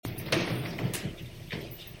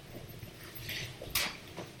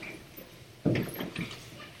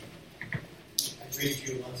greet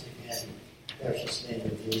you once again, precious name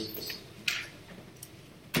of Jesus.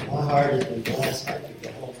 My heart has been blessed. I could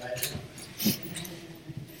go home right now.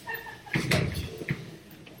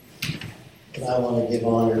 But I want to give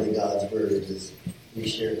honor to God's word as we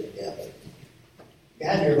share it together. If you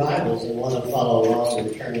have your Bibles and want to follow along,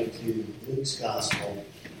 we're turning to Luke's Gospel.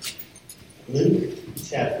 Luke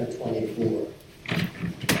chapter 24.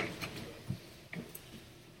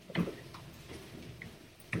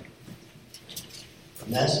 A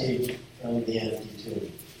message from the empty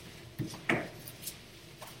tomb.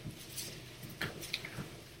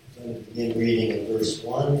 I'm going to begin reading in verse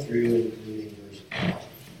 1 through including verse 5.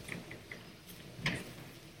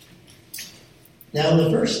 Now on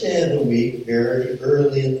the first day of the week, very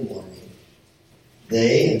early in the morning,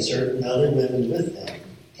 they and certain other women with them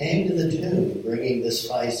came to the tomb, bringing the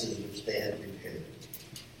spices which they had prepared.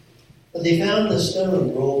 But they found the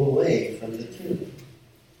stone rolled away from the tomb.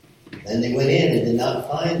 Then they went in and did not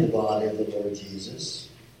find the body of the Lord Jesus.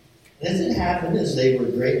 And as it happened, as they were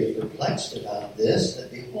greatly perplexed about this, that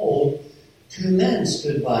behold, two men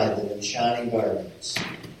stood by them in shining garments.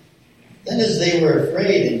 Then as they were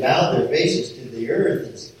afraid and bowed their faces to the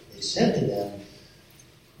earth, they said to them,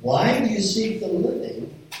 "Why do you seek the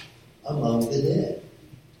living among the dead?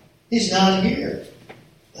 He's not here,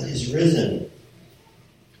 but is risen.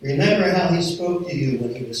 Remember how he spoke to you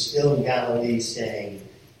when he was still in Galilee, saying,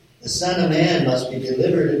 'The Son of Man must be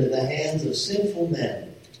delivered into the hands of sinful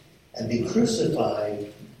men and be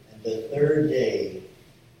crucified, and the third day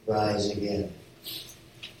rise again.'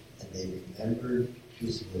 And they remembered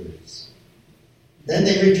his words. Then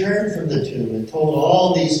they returned from the tomb and told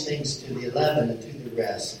all these things to the 11 and to the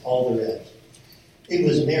rest, all the rest. It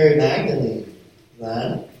was Mary Magdalene,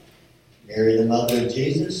 Mary the mother of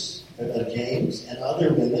Jesus, of James, and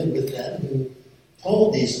other women with them who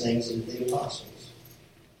told these things to the apostles.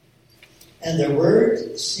 And their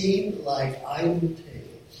words seemed like idle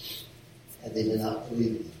tales, and they did not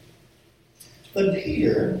believe them. But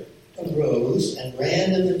Peter arose and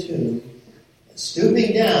ran to the tomb, and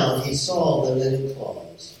stooping down, he saw the linen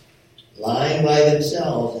cloths lying by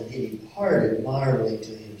themselves, and he departed, marveling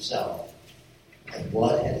to himself at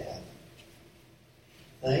what had happened.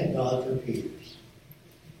 Thank God for Peters,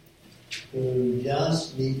 who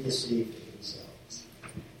just need to see for themselves,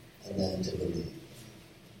 and then to believe.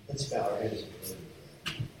 Let's bow our heads and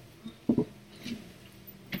pray.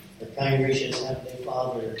 Our kind, gracious Heavenly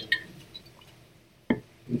Father,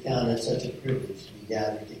 we count it such a privilege to be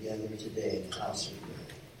gathered together today in the house of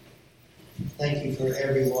prayer. Thank you for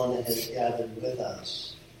everyone that has gathered with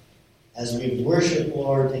us. As we worship,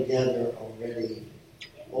 Lord, together already,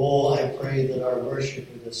 oh, I pray that our worship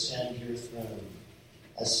would ascend your throne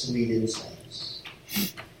as sweet incense.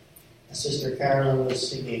 As Sister Carolyn was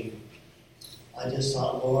singing, I just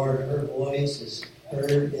thought, Lord, her voice is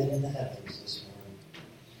heard in the heavens this morning.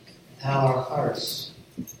 How our hearts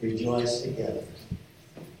rejoice together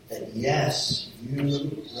that, yes, you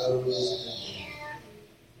rose again.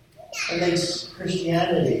 It makes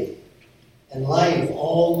Christianity and life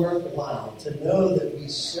all worthwhile to know that we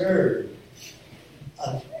serve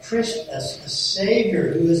a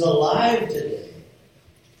Savior who is alive today.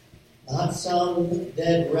 Not some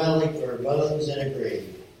dead relic or bones in a grave.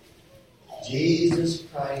 Jesus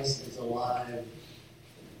Christ is alive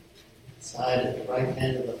inside at the right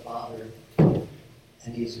hand of the Father,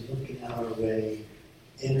 and he's looking our way,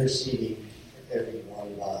 interceding for every one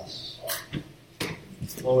of us.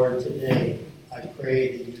 Lord, today I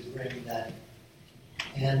pray that you bring that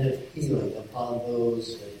hand of healing upon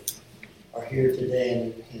those that are here today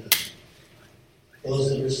in pain, those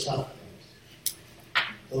that are suffering,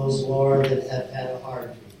 those, Lord, that have had a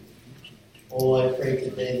heart. Oh, I pray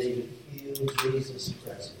today that you feel Jesus'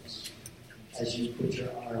 presence as you put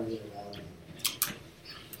your arms around them.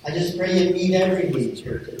 I just pray you meet every need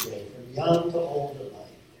here today, from young to old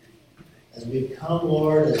alike. As we've come,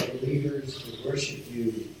 Lord, as believers to worship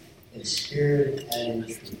you in spirit and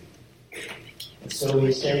in truth. And so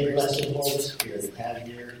we say, Blessed Holy Spirit, have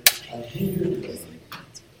your unhindered way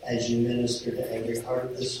as you minister to every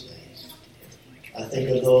heart this day. I think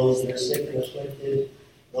of those that are sick and afflicted,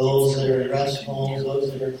 those that are in rest homes, those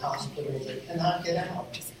that are in hospitals that cannot get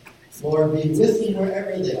out. Lord, be with them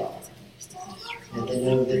wherever they are. And they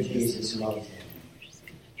know that Jesus loves them.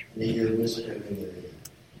 And that you're whispering in their ear.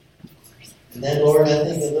 And then, Lord, I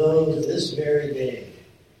think of those this very day,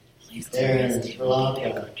 there in Sri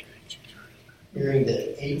Lanka, hearing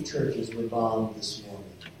that 8 churches were bombed this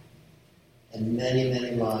morning. And many,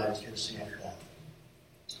 many lives were snuffed out.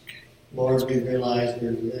 Lord, we realize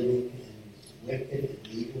we're living in wicked and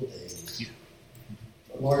evil days.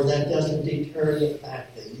 But Lord, that doesn't deter the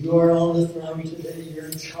fact that you are on the throne today. You're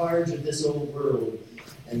in charge of this old world.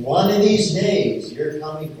 And one of these days, you're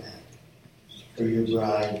coming back for your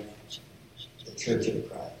bride, the Church of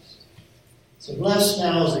Christ. So bless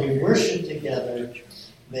now as we worship together.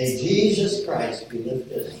 May Jesus Christ be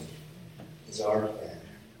lifted up is our prayer.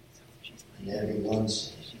 And everyone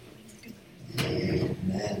says, Amen.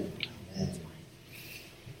 Amen.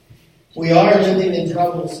 We are living in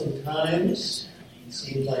troublesome times. It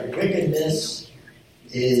seems like wickedness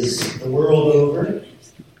is the world over.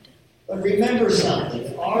 But remember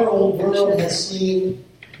something. Our old world has seen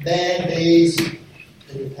bad days in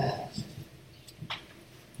the past.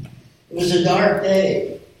 It was a dark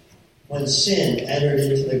day when sin entered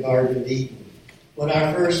into the Garden of Eden, when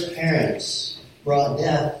our first parents brought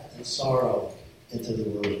death and sorrow into the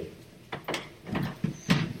world.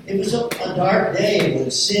 It was a dark day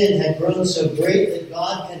when sin had grown so great that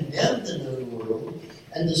God condemned the known world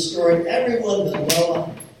and destroyed everyone but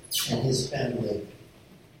Noah and his family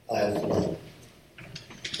by a flood.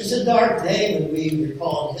 It's a dark day when we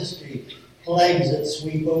recall in history plagues that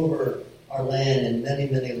sweep over our land and many,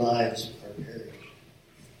 many lives are perished.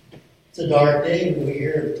 It's a dark day when we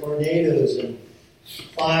hear of tornadoes and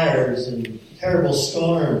fires and terrible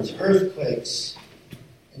storms, earthquakes.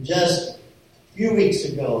 And just a few weeks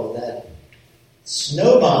ago, that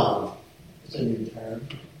snow bomb is a new term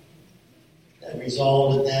that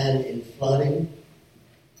resulted then in flooding.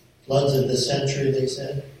 Floods of the century, they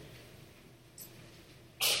said.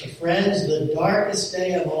 But friends, the darkest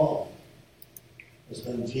day of all was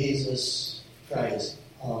when Jesus Christ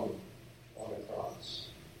hung on a cross.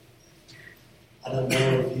 I don't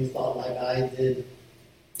know if you thought like I did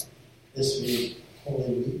this week,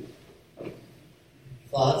 Holy Week.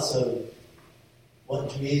 Thoughts of what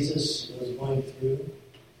Jesus was going through.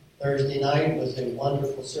 Thursday night was a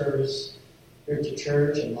wonderful service here at the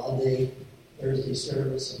church, and Monday, Thursday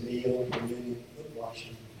service, a meal, communion, foot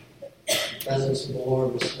washing. The presence of the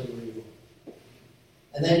Lord was so real.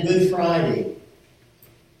 And then Good Friday,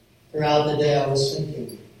 throughout the day I was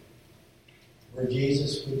thinking where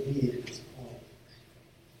Jesus would be at this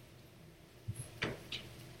point.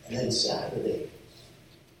 And then Saturday,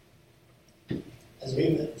 as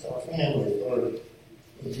we went with our family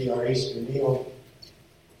for our Easter meal,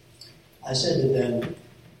 I said to them,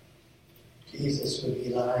 Jesus would be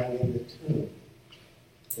lying in the tomb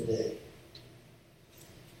today.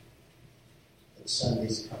 But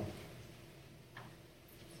Sunday's coming.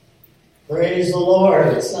 Praise the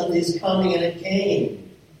Lord, Sunday's coming, and it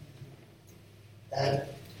came. That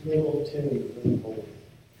little tomb was holy.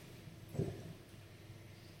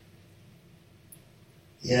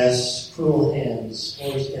 Yes, cruel hands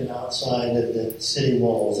forced him outside of the city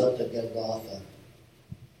walls up to Golgotha.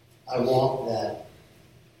 I walked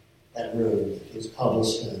that road. It was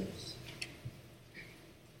cobblestones.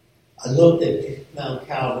 I looked at Mount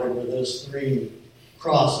Calvary where those three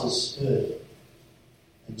crosses stood.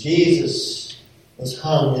 And Jesus was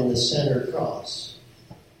hung in the center cross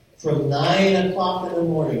from 9 o'clock in the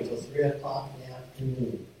morning till 3 o'clock in the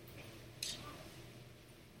afternoon.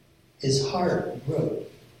 His heart broke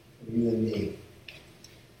for you and me.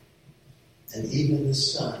 And even the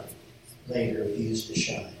sun later refused to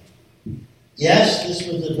shine. Yes, this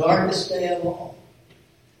was the darkest day of all.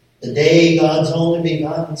 The day God's only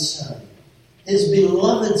begotten Son, His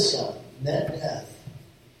beloved Son, met death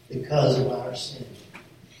because of our sin.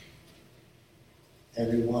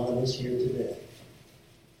 Every one of us here today,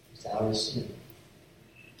 it's our sin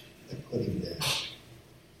that put Him there.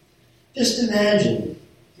 Just imagine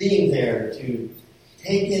being there to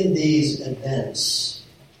take in these events.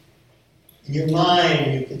 In your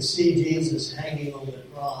mind, you can see Jesus hanging on the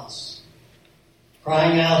cross,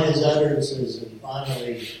 crying out His utterances, and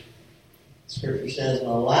finally, Scripture says, in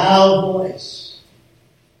a loud voice,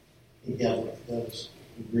 He goes,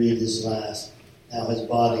 He breathed His last. Now His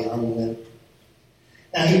body hung limp.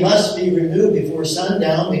 Now He must be removed before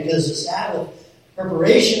sundown because the Sabbath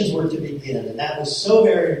preparations were to begin, and that was so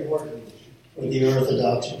very important for the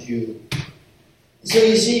Orthodox Jew. So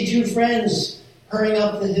you see two friends hurrying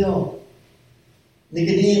up the hill,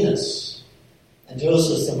 Nicodemus and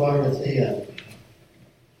Joseph of Arimathea,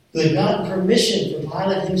 who had gotten permission from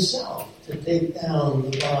Pilate himself to take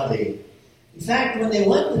down the body. In fact, when they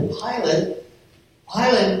went to Pilate,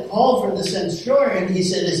 Pilate called for the centurion. He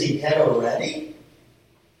said, "Is he dead already?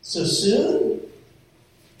 So soon?"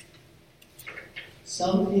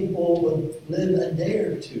 Some people would live a day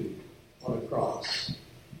or two on a cross.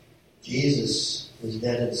 Jesus was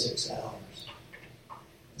dead in 6 hours.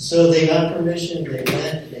 So they got permission. They went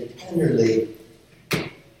and they tenderly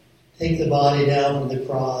take the body down from the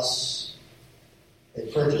cross. They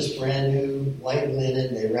purchased brand new white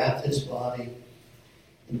linen. They wrapped his body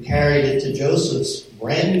and carried it to Joseph's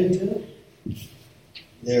brand new tomb,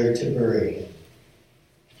 there to bury him.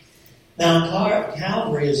 Now,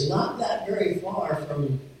 Calvary is not that very far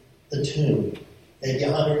from the tomb, maybe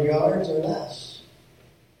 100 yards or less.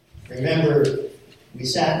 Remember, we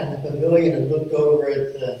sat in the pavilion and looked over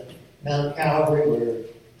at the Mount Calvary where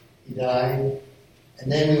he died.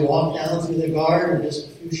 And then we walked down through the garden, just a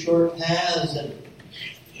few short paths, and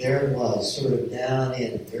there it was, sort of down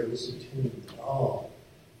in. There was the tomb. Oh,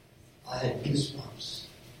 I had goosebumps.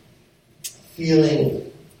 A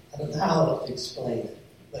feeling, I don't know how to explain it,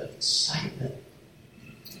 but excitement.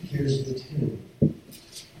 Here's the tomb.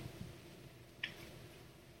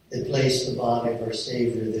 They placed the body of our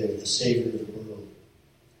Savior there, the Savior of the world.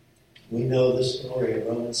 We know the story. A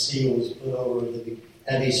Roman seal was put over the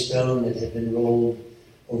heavy stone that had been rolled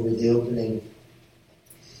over the opening.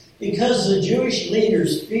 Because the Jewish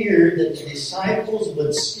leaders feared that the disciples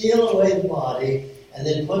would steal away the body and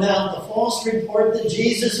then put out the false report that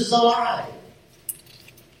Jesus is alive.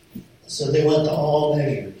 So they went to all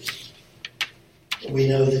measures. But we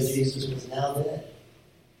know that Jesus was now dead.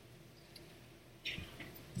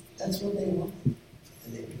 That's what they wanted.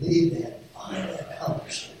 And they believed they had finally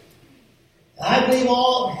accomplished it. And I believe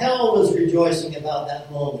all of hell was rejoicing about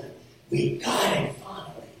that moment. We got him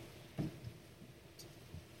finally.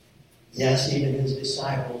 Yes, even his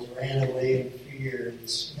disciples ran away in fear and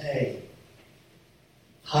dismay,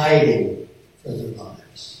 hiding for their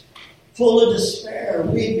lives, full of despair,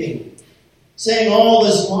 weeping, saying all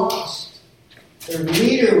is lost. Their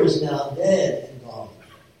leader was now dead and gone.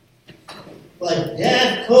 But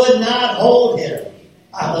death could not hold him.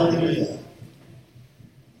 Hallelujah.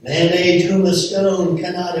 Man-made tomb of stone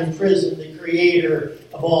cannot imprison the creator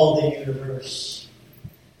of all the universe.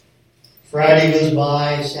 Friday goes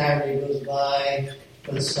by, Saturday goes by,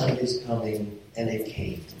 but Sunday's coming, and it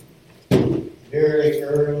came. Very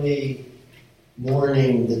early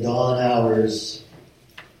morning, the dawn hours,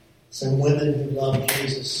 some women who loved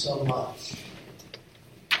Jesus so much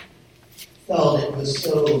felt it was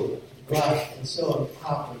so rushed and so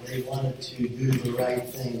improper. They wanted to do the right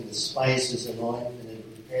thing, the spices and ointment,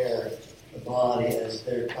 and prepare the body as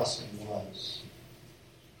their custom was.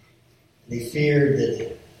 They feared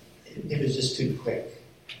that it was just too quick.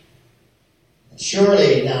 And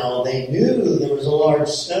surely now they knew there was a large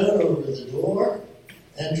stone over the door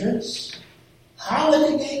entrance. How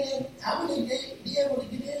would they get in? How would they be able to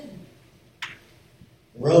get in?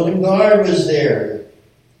 The Roman guard was there.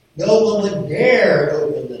 No one would dare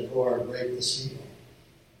open the door and break the seal.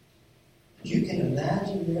 But you can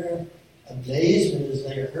imagine their amazement as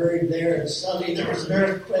they hurried there, and suddenly there was an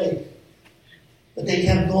earthquake. But they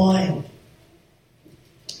kept going.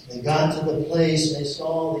 They got to the place and they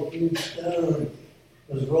saw the huge stone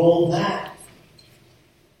was rolled back.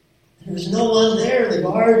 There was no one there. The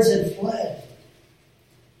guards had fled.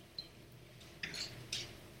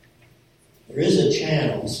 There is a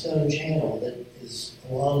channel, a stone channel, that is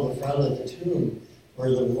along the front of the tomb where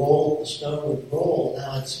the stone would roll.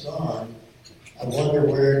 Now it's gone. I wonder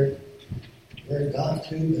where it got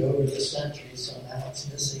to, but over the centuries somehow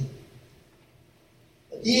it's missing.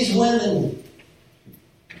 But these women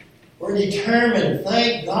were determined.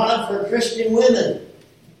 Thank God for Christian women.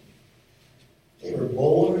 They were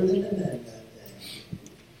bolder than the men that day.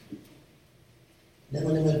 And then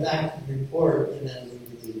when they went back to the report, the men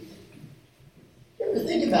would believe them. You ever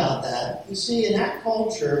think about that? You see, in that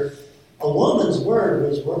culture, a woman's word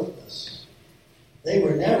was worthless. They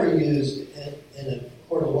were never used in a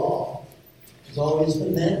court of law. It was always the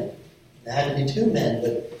men. There had to be two men,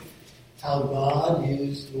 but how God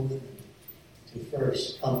used the women to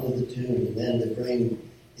first come to the tomb and then to bring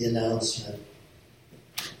the announcement.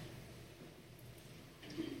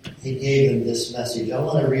 He gave them this message. I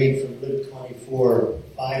want to read from Luke 24,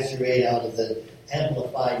 5 through 8 out of the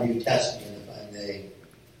Amplified New Testament, if I may.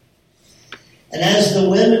 And as the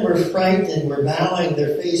women were frightened, were bowing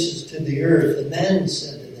their faces to the earth, the men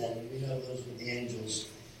said to them, you know those were the angels,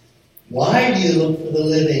 why do you look for the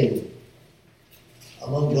living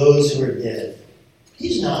among those who are dead?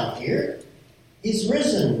 He's not here. He's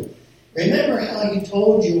risen. Remember how he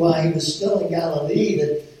told you while he was still in Galilee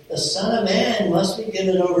that the Son of Man must be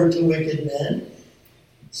given over to wicked men,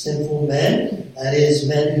 sinful men, that is,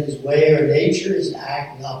 men whose way or nature is to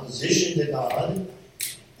act in opposition to God,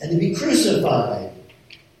 and to be crucified,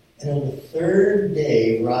 and on the third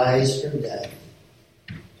day rise from death.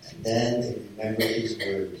 And then they remembered his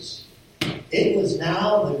words. It was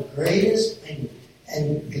now the greatest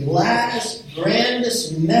and gladdest,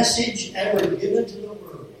 grandest message ever given to the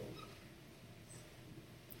world.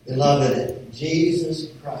 Beloved,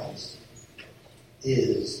 Jesus Christ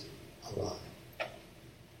is alive.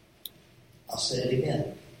 I'll say it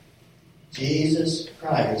again. Jesus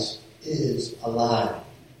Christ is alive.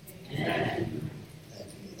 Amen. Thank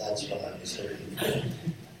you. That's what I was hoping for.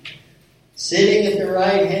 Sitting at the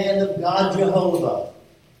right hand of God Jehovah.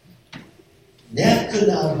 Death could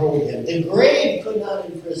not hold him. The grave could not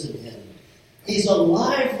imprison him. He's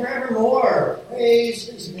alive forevermore. Praise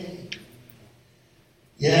his name.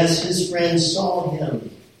 Yes, his friends saw him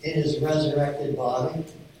in his resurrected body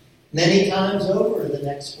many times over in the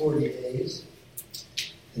next 40 days.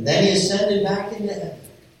 And then he ascended back into heaven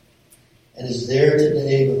and is there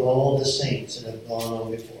today with all the saints that have gone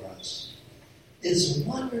on before us. It's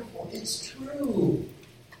wonderful. It's true.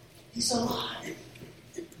 He's alive.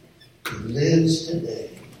 He lives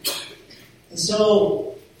today. And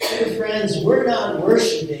so, dear friends, we're not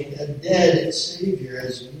worshiping a dead Savior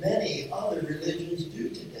as many other religions do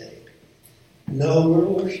today. No, we're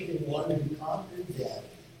worshiping one who conquered death,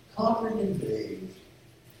 conquered the grave,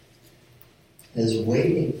 and is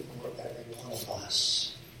waiting for every one of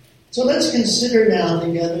us. So let's consider now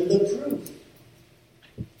together the proof.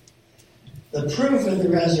 The proof of the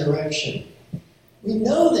resurrection. We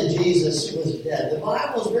know that Jesus was dead. The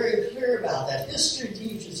Bible is very clear about that. History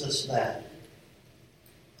teaches us that.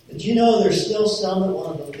 But you know, there's still some that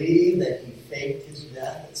want to believe that he faked his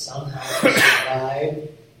death, that somehow he survived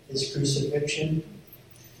his crucifixion.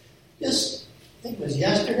 Just, I think it was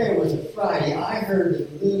yesterday or was it Friday, I heard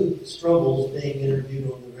that Lou Strobel's being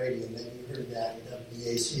interviewed on the radio. Maybe you heard that at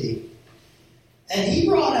WBAC. And he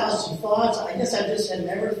brought out some thoughts. I guess I just had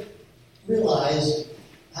never realized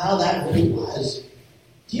how that really was.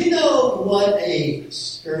 Do you know what a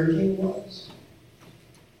scourging was?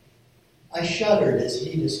 I shuddered as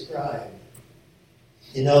he described.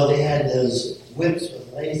 You know, they had those whips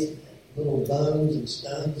with lace, little bones and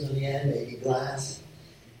stones on the end, maybe glass.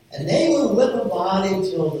 And they would whip a body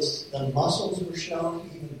till the muscles were showing,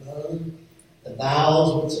 even bone. The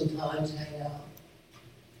bowels would sometimes hang out.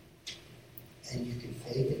 And you could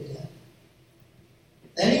fake a death.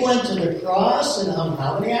 Then he went to the cross in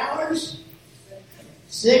how many hours?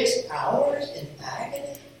 6 hours in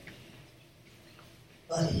agony.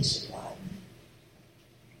 But he survived.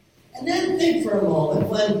 And then think for a moment,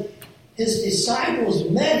 when his disciples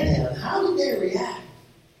met him, how did they react?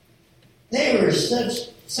 They were so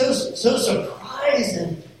surprised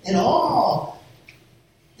and in awe.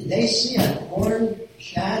 Did they see a torn,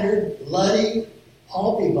 shattered, bloody,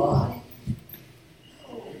 pulpy body?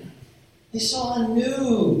 No. They saw a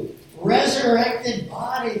new, resurrected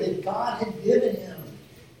body that God had given him.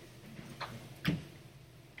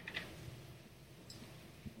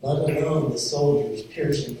 Let alone the soldiers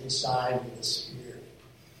piercing inside with a spear.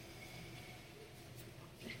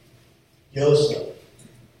 Joseph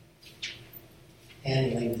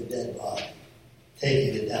handling the dead body,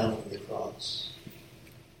 taking it down from the cross.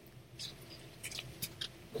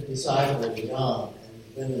 The disciples, John, and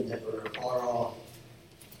the women that were far off,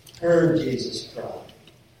 heard Jesus cry,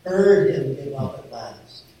 heard him give up at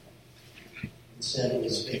last, and said it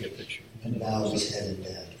was finished, and bowed his head in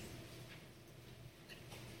death.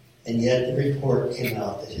 And yet the report came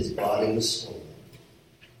out that his body was stolen.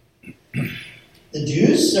 The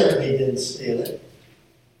Jews certainly didn't steal it,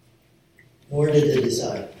 nor did the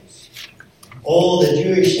disciples. Oh, the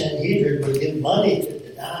Jewish Sanhedrin would give money to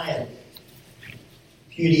deny and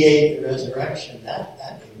repudiate the resurrection.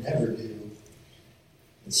 That would never do.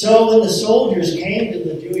 And so when the soldiers came to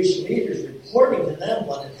the Jewish leaders reporting to them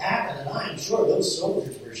what had happened, and I'm sure those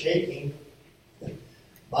soldiers were shaking. The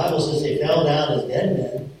Bible says they fell down as dead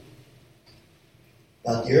men.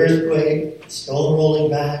 About the earthquake, the stone rolling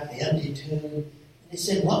back, the empty tomb. And he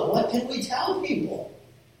said, what can we tell people?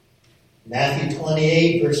 Matthew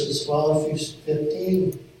 28, verses 12 through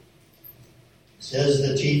 15 says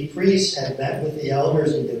the chief priests had met with the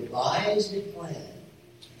elders and devised a plan.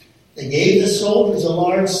 They gave the soldiers a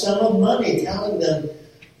large sum of money, telling them,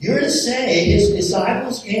 you're to say his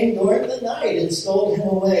disciples came during the night and stole him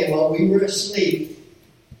away while we were asleep.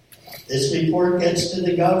 This report gets to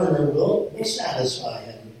the governor, will satisfy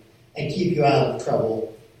him and keep you out of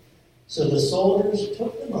trouble. So the soldiers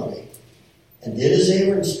took the money and did as they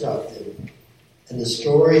were instructed. And the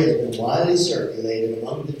story has been widely circulated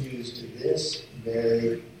among the Jews to this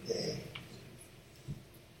very day.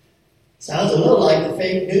 Sounds a little like the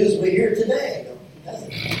fake news we hear today,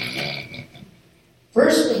 doesn't it?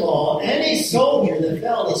 First of all, any soldier that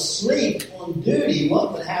fell asleep on duty,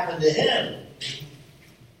 what would happen to him?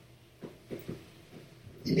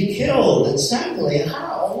 He'd be killed. And secondly,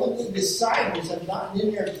 how would the disciples have gotten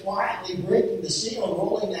in there quietly, breaking the seal and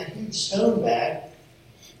rolling that huge stone back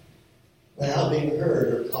without being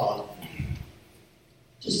heard or caught.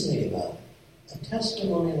 Just think about it. A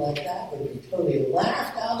testimony like that would be totally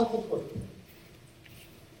laughed out of the courtroom.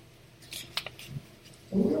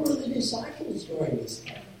 And where were the disciples during this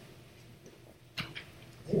time?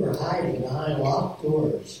 They were hiding behind locked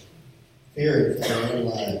doors, fearing for their own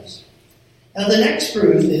lives. Now the next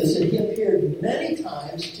proof is that he appeared many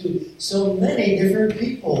times to so many different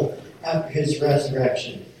people after his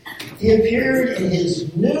resurrection. He appeared in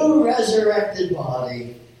his new resurrected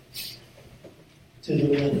body to the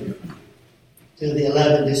women, to the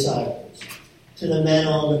 11 disciples, to the men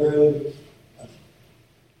on the road of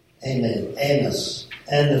Emmaus,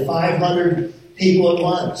 and the 500 people at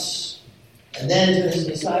once, and then to his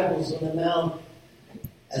disciples on the mount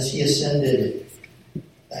as he ascended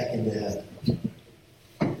back into heaven.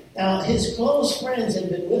 Now, his close friends had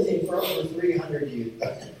been with him for over 3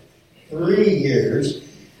 years,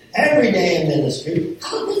 every day in ministry.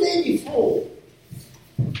 How could they be fooled?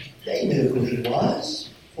 They knew who he was.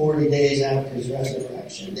 40 days after his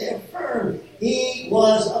resurrection, they affirmed he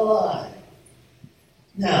was alive.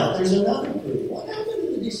 Now, there's another proof. What happened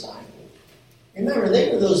to the disciples? Remember,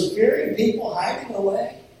 they were those fearing people hiding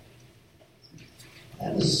away.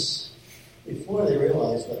 That was before they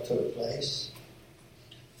realized what took place.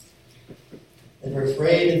 They were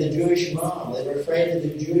afraid of the Jewish mob. They were afraid of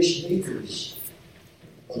the Jewish leaders.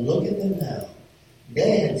 But look at them now.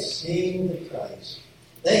 They had seen the Christ.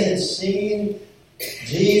 They had seen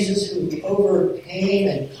Jesus who overcame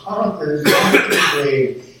and conquered death and the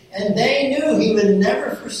grave. And they knew he would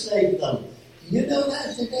never forsake them. Do you know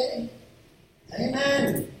that today?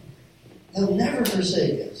 Amen. He'll never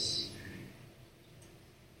forsake us.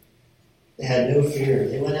 They had no fear.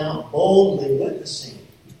 They went out boldly witnessing,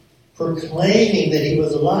 proclaiming that he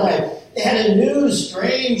was alive. They had a new,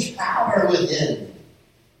 strange power within.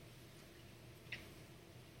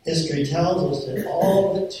 History tells us that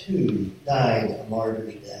all but 2 died a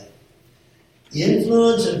martyr's death. The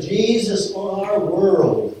influence of Jesus on our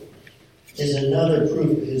world is another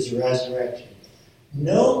proof of his resurrection.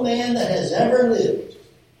 No man that has ever lived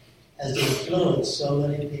has influenced so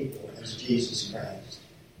many people as Jesus Christ.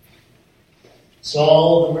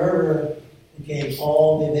 Saul the murderer became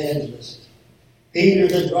Paul the evangelist. Peter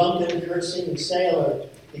the drunken, cursing sailor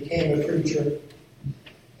became a preacher.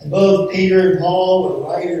 And both Peter and Paul were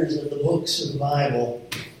writers of the books of the Bible.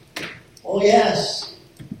 Oh yes,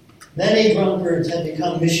 many drunkards have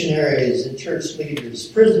become missionaries and church leaders.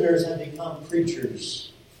 Prisoners have become preachers.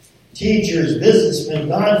 Teachers, businessmen,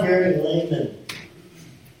 God-fearing laymen.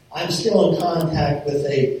 I'm still in contact with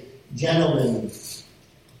a gentleman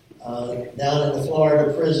down in the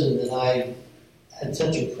Florida prison that I had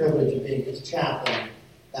such a privilege of being his chaplain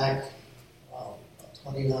back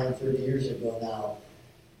 29, 30 years ago now.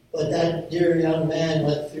 But that dear young man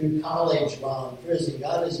went through college while in prison,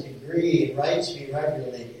 got his degree, and writes me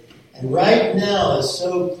regularly. And right now is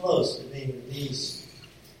so close to being released.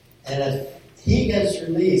 And if he gets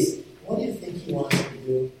released, what do you think he wants to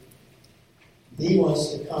do? He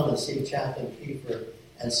wants to come and see Chaplain Kiefer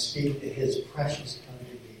and speak to his precious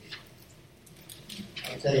congregation.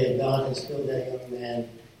 I'll tell you, God has filled that young man.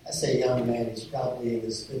 I say young man, he's probably in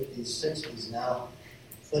his 50s, 60s now.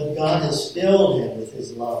 But God has filled him with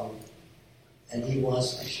his love, and he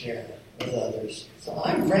wants to share it with others. So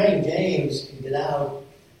I'm praying James can get out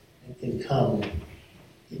and can come.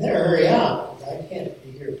 You better hurry up, because I can't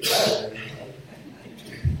be here forever.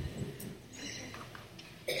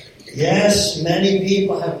 Yes, many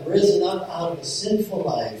people have risen up out of a sinful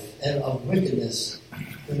life and of wickedness,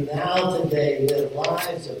 who now today live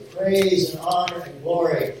lives of praise and honor and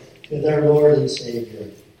glory to their Lord and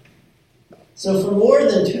Savior. So for more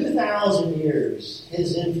than 2,000 years,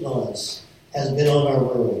 his influence has been on our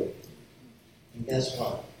world. And guess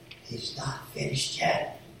what? He's not finished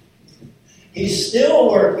yet. He's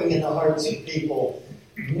still working in the hearts of people.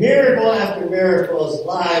 Miracle after miracle, as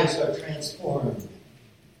lives are transformed.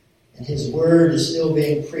 And his word is still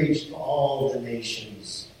being preached to all the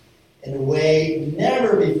nations in a way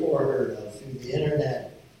never before heard of through the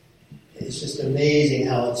internet. It's just amazing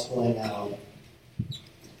how it's going out.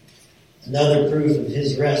 Another proof of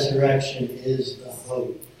his resurrection is the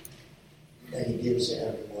hope that he gives to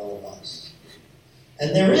every one of us.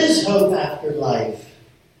 And there is hope after life,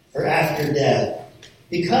 or after death,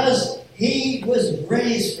 because he was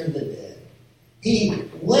raised from the dead. He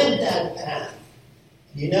went that path.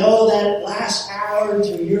 You know that last hour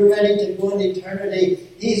until you're ready to go into eternity,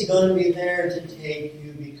 he's going to be there to take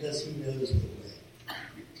you because he knows the way.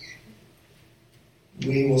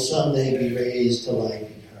 We will someday be raised to life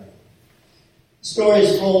eternal. The story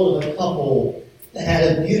is told of a couple that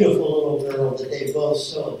had a beautiful little girl that they both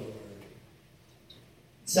so adored.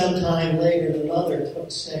 Sometime later, the mother took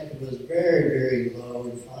sick and was very, very low,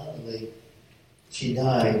 and finally she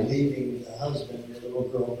died, leaving the husband and the little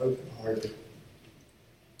girl brokenhearted.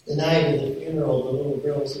 The night of the funeral, the little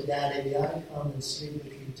girl said, "Daddy, may I come and sleep with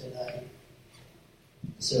you tonight?"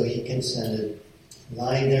 So he consented.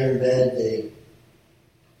 Lying there in bed, they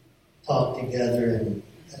talked together, and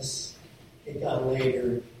as it got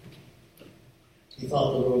later, he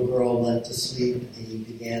thought the little girl went to sleep, and he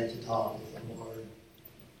began to talk with the Lord,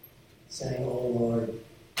 saying, "Oh Lord,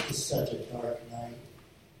 it's such a dark night,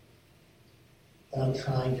 but I'm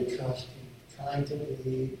trying to trust you, trying to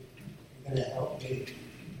believe you're going to help me."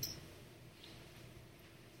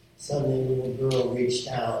 Suddenly, the little girl reached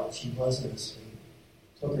out. She wasn't asleep.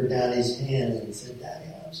 Took her daddy's hand and said, "Daddy,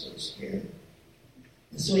 I'm so scared."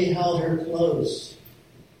 And so he held her close,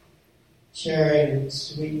 sharing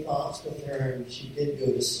sweet thoughts with her, and she did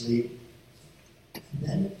go to sleep. And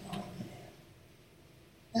then it dawned on him.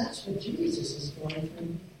 That's what Jesus is going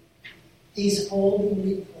through. He's holding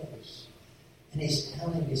me close. And he's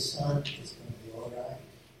telling me, "Son, it's going to be all right.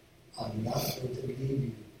 I'm not going to leave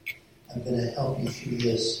you. I'm going to help you through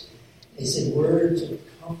this." He said words of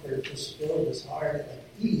comfort just filled his heart, and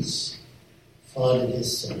a peace flooded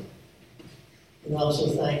his soul. You know, I'm so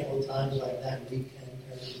thankful times like that we can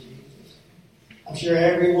turn to Jesus. I'm sure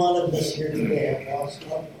every one of us here today have lost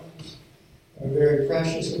loved ones that are very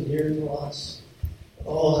precious and dear to us.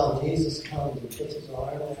 But oh, how Jesus comes and puts his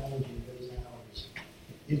arm around you in those hours.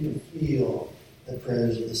 You can feel the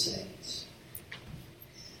prayers of the saints.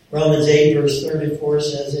 Romans 8 verse 34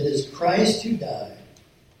 says, "It is Christ who died,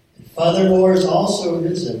 and furthermore is also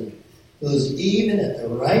risen, who is even at the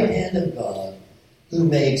right hand of God, who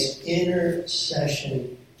makes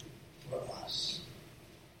intercession for us."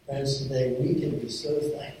 Friends, today we can be so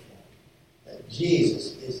thankful that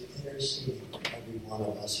Jesus is interceding for every one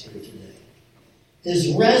of us here today. His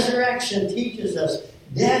resurrection teaches us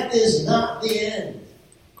death is not the end.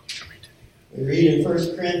 We read in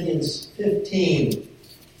 1 Corinthians 15,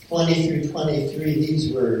 20 through 23,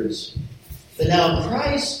 these words, "But now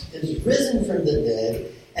Christ is risen from the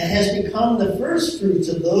dead and has become the first fruits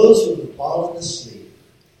of those who have fallen asleep.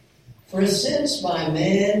 For since by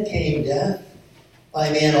man came death,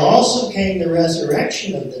 by man also came the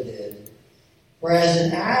resurrection of the dead. For as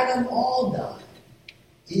in Adam all died,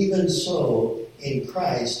 even so in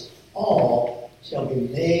Christ all shall be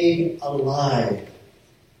made alive.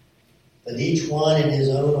 But each one in his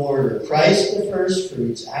own order. Christ the first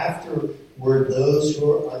fruits, afterward those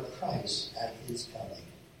who are Christ at his coming."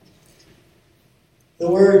 The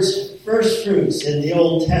words first fruits in the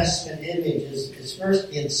Old Testament image is first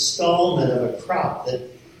the installment of a crop that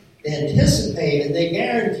they anticipate and they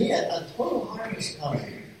guarantee a total harvest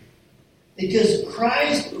coming. Because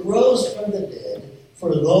Christ rose from the dead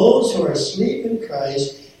for those who are asleep in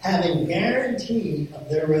Christ, having guarantee of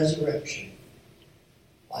their resurrection.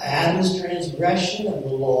 By Adam's transgression of the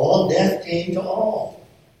law, death came to all.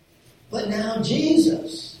 But now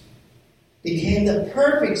Jesus became the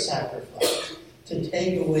perfect sacrifice to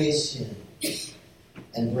take away sin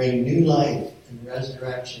and bring new life and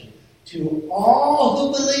resurrection to all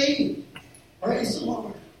who believe. Praise the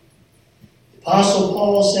Lord. The Apostle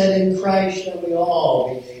Paul said, "In Christ shall we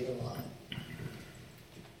all be made alive."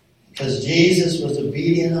 Because Jesus was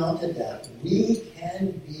obedient unto death, we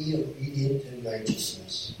can be obedient to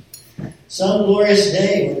righteousness. Some glorious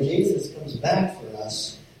day when Jesus comes back for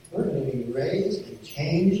us, we're going to be raised and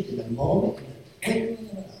changed in a moment, in a twinkling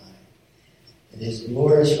of an eye, in his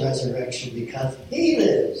glorious resurrection. Because he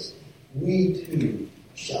lives, we too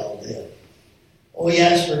shall live. Oh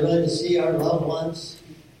yes, we're going to see our loved ones,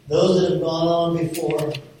 those that have gone on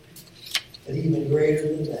before, but even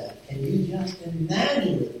greater than that. Can you just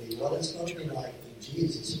imagine with me what it's going to be like when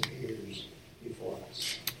Jesus appears before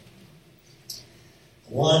us?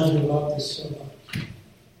 The one who loved us so much,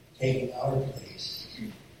 taking our place.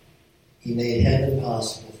 He made heaven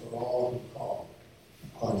possible for all who call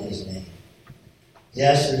upon his name.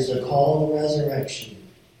 Yes, there's a call to resurrection.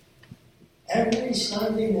 Every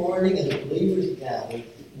Sunday morning as believers gather,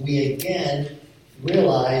 we again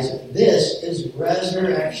realize this is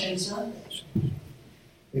Resurrection Sunday.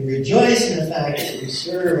 We rejoice in the fact that we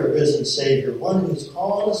serve a risen Savior, one who's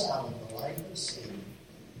called us out of the life of sin.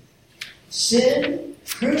 Sin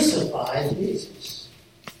crucified Jesus,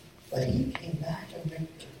 but he came back a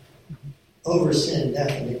victor over sin,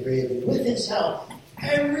 death, and the grave. And with his help,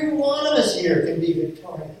 every one of us here can be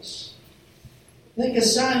victorious. Think of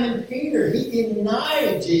Simon Peter. He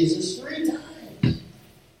denied Jesus 3 times.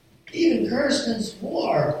 He even cursed and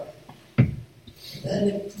swore. And then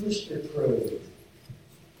the rooster crowed.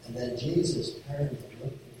 And then Jesus turned and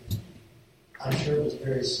looked at him. I'm sure it was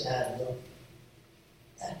very sad look.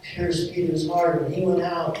 That pierced Peter's heart, and he went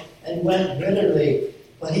out and wept bitterly.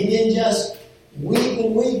 But he didn't just weep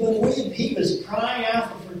and weep and weep. He was crying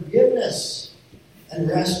out for forgiveness and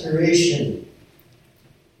restoration.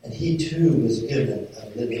 And he too was given a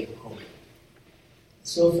living hope.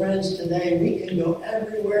 So friends, today we can go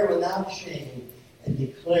everywhere without shame and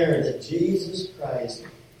declare that Jesus Christ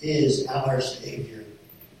is our Savior.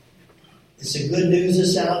 It's the good news of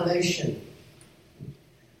salvation.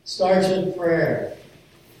 Starts with prayer.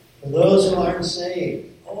 For those who aren't saved,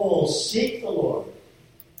 seek the Lord.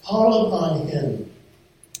 Call upon Him.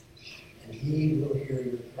 And He will hear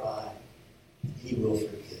your cry. And He will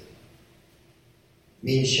forgive. It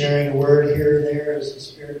means sharing a word here or there as the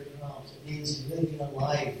Spirit prompts. It means living a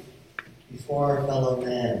life before our fellow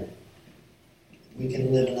man. We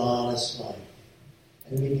can live an honest life.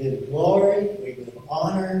 And we give glory, we give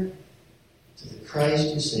honor to the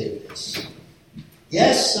Christ who saved us.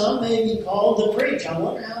 Yes, some may be called to preach. I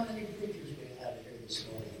wonder how many preachers we have here this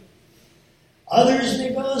morning. Others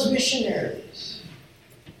may go as missionaries.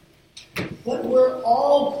 But we're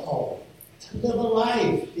all called to live a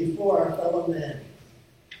life before our fellow men.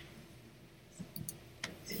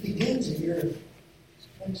 It begins in your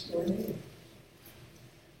next door neighbor.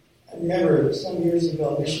 I remember some years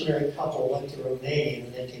ago, a missionary couple went to Romania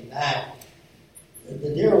and they came back.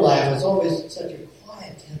 The dear wife was always such a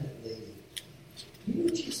quiet, timid lady. You know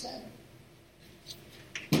what she said?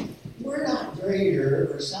 We're not greater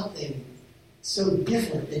or something so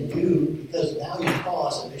different than you because now you call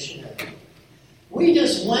us a missionary. We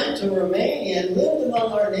just went to Romania and lived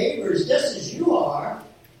among our neighbors just as you are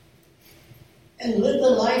and lived the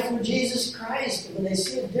life of Jesus Christ. And when they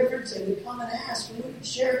see a difference, they would come and ask, and we would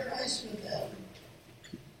share Christ with them.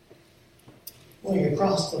 When you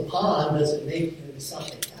cross the pond, does it make you into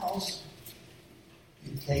something else?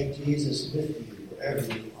 You take Jesus with you wherever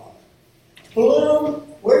you are. Bloom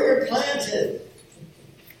where you're planted.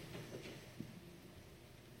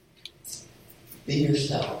 Be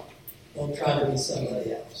yourself. Don't try to be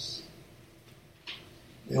somebody else.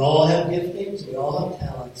 We all have giftings. We all have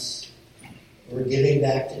talents. We're giving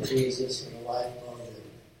back to Jesus in a life well lived.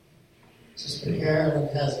 Sister Carolyn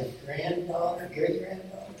has a granddaughter,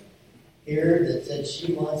 great-granddaughter, here that said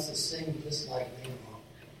she wants to sing just like me, Mom.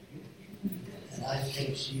 And I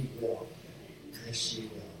think she will. Yes, she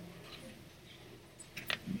will.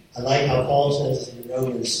 I like how Paul says in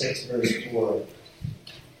Romans 6, verse 4.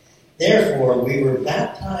 Therefore, we were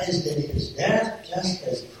baptized in His death, just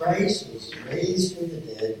as Christ was raised from the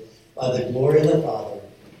dead by the glory of the Father.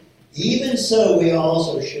 Even so, we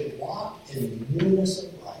also should walk in newness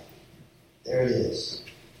of life. There it is.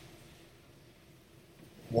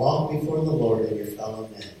 Walk before the Lord and your fellow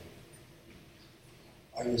men.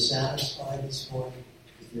 Are you satisfied this morning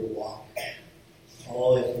with your walk?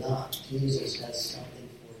 Oh, if not, Jesus has something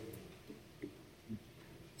for you.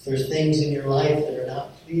 If there's things in your life that are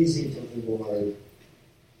not pleasing to the Lord,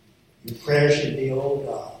 your prayer should be, oh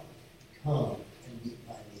God, come and meet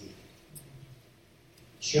my need.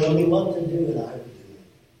 Show me what to do and I will do it.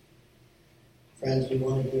 Friends, we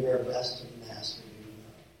want to give our best to the Master.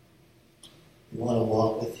 We want to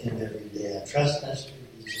walk with Him every day. I trust that's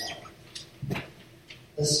your desire.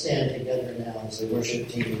 Let's stand together now as the worship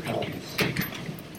team comes.